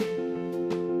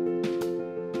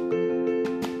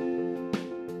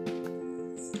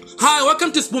Hi,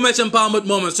 welcome to Spoon Match Empowerment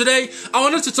Moments. Today, I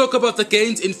wanted to talk about the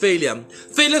gains in failure.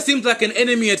 Failure seems like an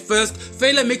enemy at first.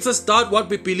 Failure makes us doubt what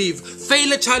we believe.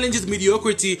 Failure challenges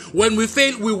mediocrity. When we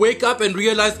fail, we wake up and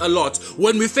realize a lot.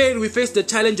 When we fail, we face the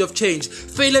challenge of change.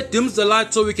 Failure dims the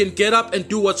light so we can get up and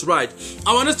do what's right.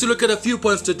 I want us to look at a few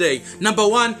points today. Number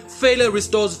one, failure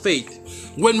restores faith.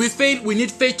 When we fail, we need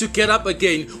faith to get up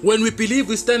again. When we believe,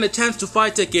 we stand a chance to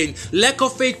fight again. Lack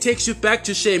of faith takes you back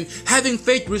to shame. Having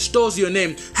faith restores your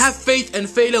name. Have faith and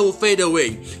failure will fade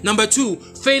away. Number two,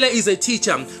 failure is a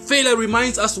teacher. Failure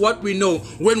reminds us what we know.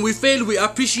 When we fail, we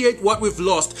appreciate what we've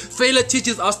lost. Failure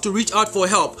teaches us to reach out for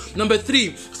help. Number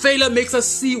three, failure makes us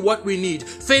see what we need.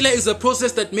 Failure is a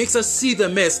process that makes us see the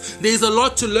mess. There is a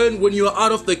lot to learn when you are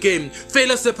out of the game.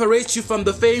 Failure separates you from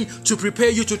the fame to prepare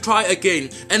you to try again.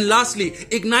 And lastly,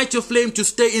 ignite your flame to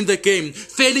stay in the game.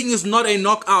 Failing is not a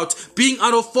knockout. Being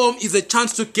out of form is a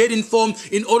chance to get in form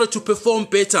in order to perform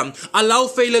better. Allow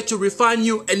failure to refine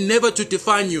you and never to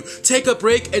define you. Take a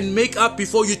break and make up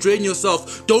before you drain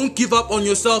yourself. Don't give up on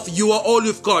yourself. You are all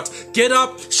you've got. Get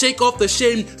up, shake off the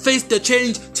shame, face the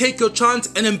change, take your chance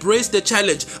and embrace the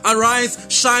challenge. Arise,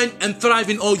 shine and thrive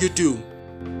in all you do.